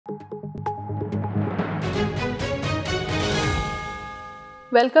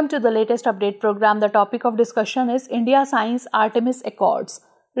Welcome to the latest update program. The topic of discussion is India signs Artemis Accords.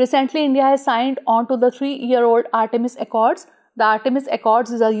 Recently, India has signed on to the 3-year-old Artemis Accords. The Artemis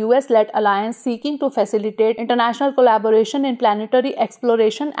Accords is a US-led alliance seeking to facilitate international collaboration in planetary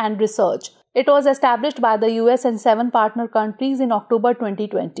exploration and research. It was established by the US and 7 partner countries in October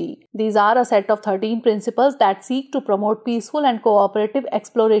 2020. These are a set of 13 principles that seek to promote peaceful and cooperative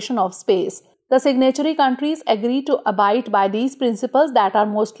exploration of space. The signatory countries agree to abide by these principles that are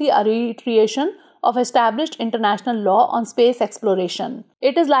mostly a reiteration of established international law on space exploration.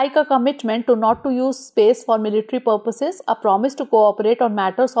 It is like a commitment to not to use space for military purposes, a promise to cooperate on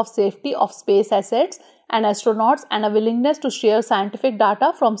matters of safety of space assets and astronauts, and a willingness to share scientific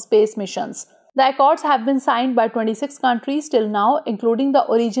data from space missions. The accords have been signed by 26 countries till now, including the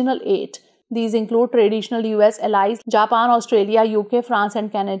original 8. These include traditional US allies Japan, Australia, UK, France, and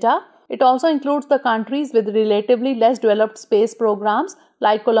Canada. It also includes the countries with relatively less developed space programs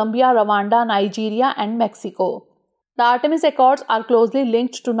like Colombia, Rwanda, Nigeria, and Mexico. The Artemis Accords are closely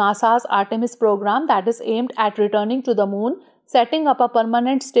linked to NASA's Artemis program that is aimed at returning to the moon, setting up a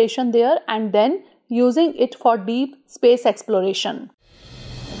permanent station there, and then using it for deep space exploration.